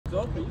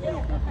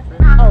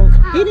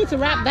Oh, he needs to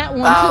rap that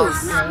one too.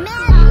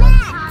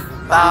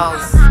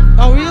 Boss.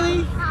 Oh,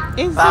 really?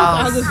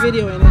 I was just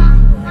videoing it.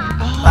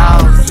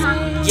 Boss.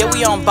 Yeah,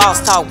 we on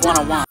Boss Talk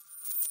 101.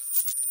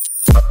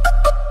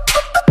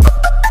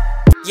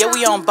 Yeah,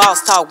 we on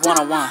Boss Talk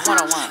 101.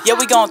 Yeah,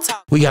 we gonna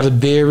talk. We got a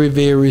very,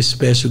 very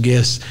special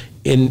guest,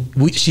 and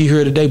she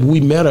here today, but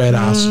we met her at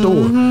our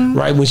store,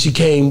 right when she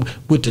came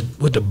with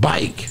the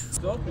bike.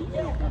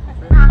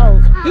 Oh,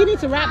 he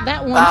needs to rap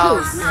that one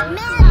too.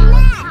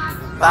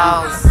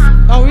 Boss.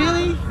 Oh,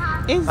 really?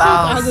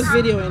 I was just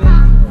videoing it.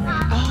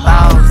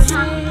 Boss.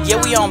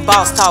 Yeah, we on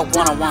Boss Talk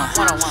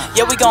 101.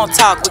 Yeah, we gonna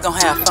talk, we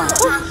gonna have fun.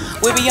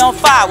 We be on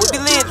fire, we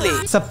be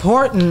lit.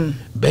 Supporting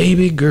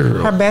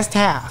Babygirl, her best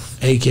half,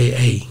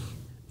 aka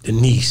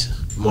Denise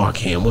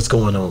Markham. What's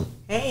going on?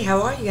 Hey,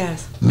 how are you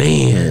guys?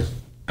 Man,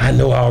 I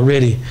know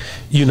already.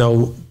 You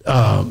know,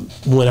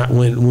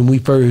 when we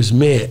first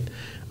met,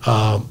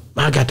 I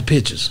got the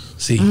pictures.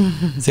 See,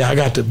 I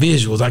got the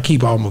visuals. I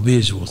keep all my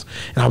visuals,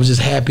 and I was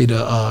just happy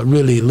to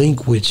really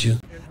link with you.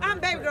 I'm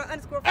Babygirl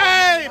 _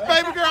 Hey,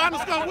 Babygirl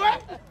 _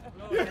 what?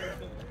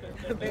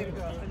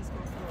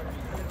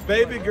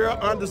 Babygirl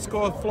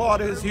 _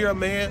 Florida is here,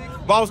 man.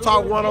 Boss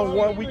Talk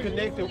 101. We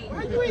connected.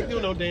 Why you ain't do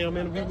no damn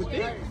interview with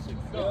them?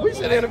 We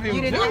should interview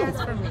You with didn't you.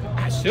 ask for me.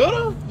 I should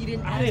have. You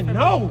didn't I ask didn't for me.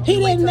 know. He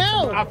didn't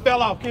know. I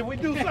fell off. Can we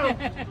do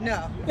something?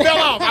 No. Fell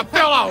off. I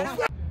fell off.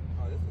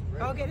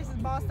 Okay, this is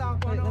Boss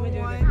Talk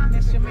 101.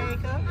 Miss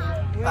Jamaica.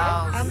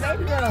 I'm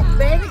Babygirl.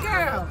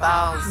 Babygirl.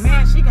 Boss.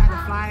 Man, she got the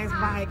flyest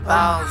bike. Oh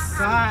Boss. my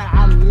God,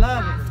 I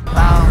love it.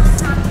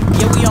 Boss.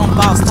 Yeah, we on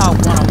Boss Talk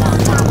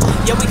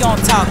 101. Yeah, we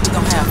gonna talk, we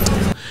gonna have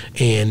fun.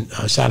 And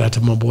shout out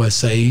to my boy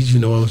Sage. You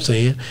know what I'm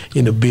saying?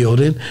 In the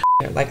building.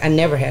 Like, I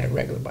never had a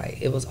regular bike.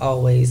 It was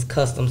always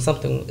custom,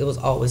 something. It was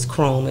always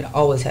chrome. It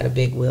always had a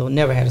big wheel,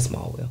 never had a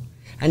small wheel.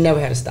 I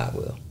never had a stock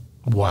wheel.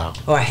 Wow.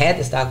 Or I had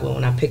the stock wheel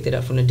when I picked it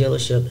up from the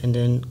dealership, and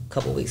then a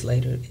couple weeks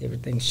later,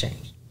 everything's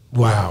changed.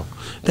 Wow.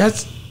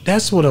 That's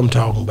what I'm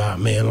talking about,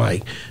 man.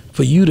 Like,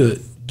 for you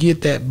to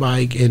get that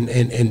bike and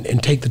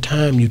take the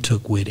time you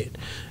took with it.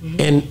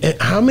 And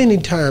how many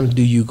times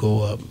do you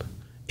go up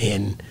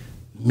and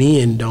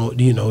men don't,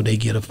 you know, they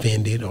get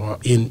offended, or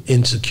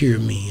insecure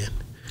men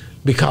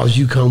because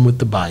you come with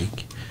the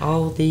bike?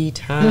 All the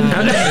time,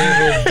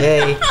 every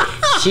day.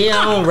 She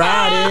don't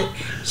ride it.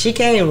 She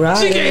can't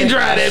ride it. She can't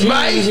drive that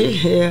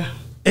bike. Yeah.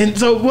 And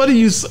so what do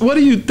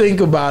you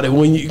think about it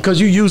when you, because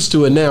you used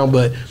to it now,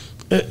 but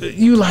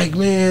you like,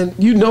 man,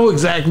 you know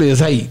exactly it's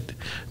hate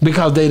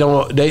because they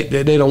don't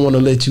want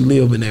to let you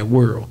live in that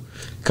world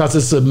because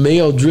it's a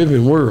male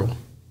driven world.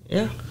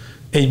 Yeah.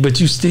 But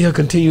you still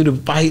continue to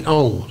fight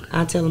on.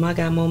 I tell them I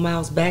got more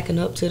miles backing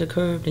up to the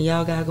curb than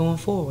y'all got going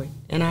forward,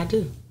 and I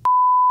do.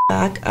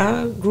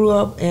 I grew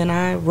up and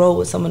I rode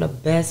with some of the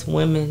best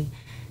women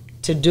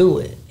to do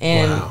it,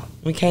 and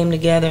we came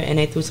together and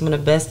they threw some of the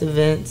best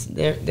events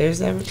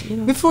there's ever. You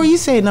know. Before you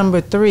say number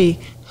 3,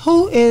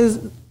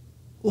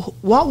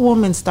 what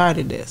woman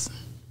started this?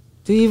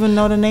 Do you even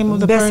know the name of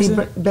the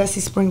person?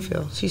 Bessie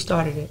Springfield. She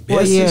started it.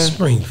 Bessie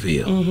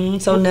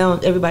Springfield. So now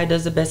everybody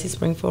does the Bessie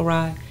Springfield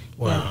ride.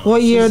 Wow. Yeah.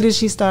 What year did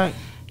she start?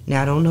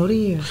 Now I don't know the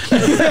year.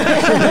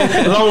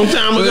 Long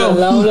time ago.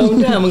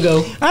 Long time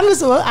ago. I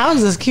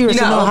was just curious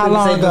to know how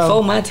long ago.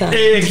 Before my time.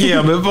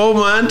 Yeah, before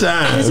my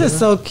time. It's just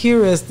so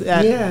curious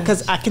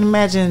because I can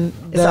imagine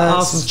the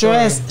awesome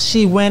stress story.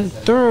 she went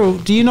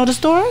through. Do you know the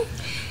story?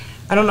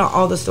 I don't know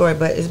all the story,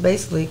 but it's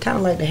basically kind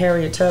of like the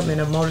Harriet Tubman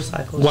of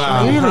motorcycles.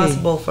 Wow. It's Really?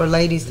 impossible for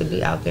ladies to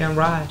be out there and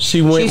ride.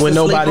 She went used when to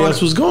sleep nobody else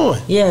was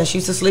going. Yeah, she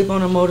used to sleep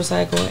on a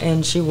motorcycle,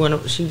 and she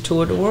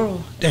toured the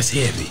world. That's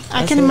heavy.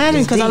 I can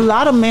imagine because a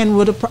lot of men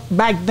would have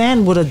back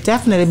then would have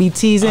definitely be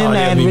teasing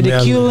and be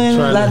ridiculing.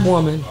 Black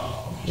woman.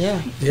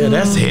 Yeah. Yeah,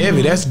 that's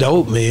heavy. That's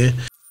dope, man.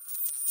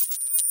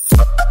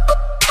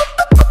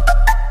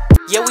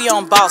 Yeah, we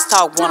on Boss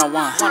Talk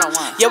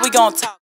 101. Yeah, we gonna talk.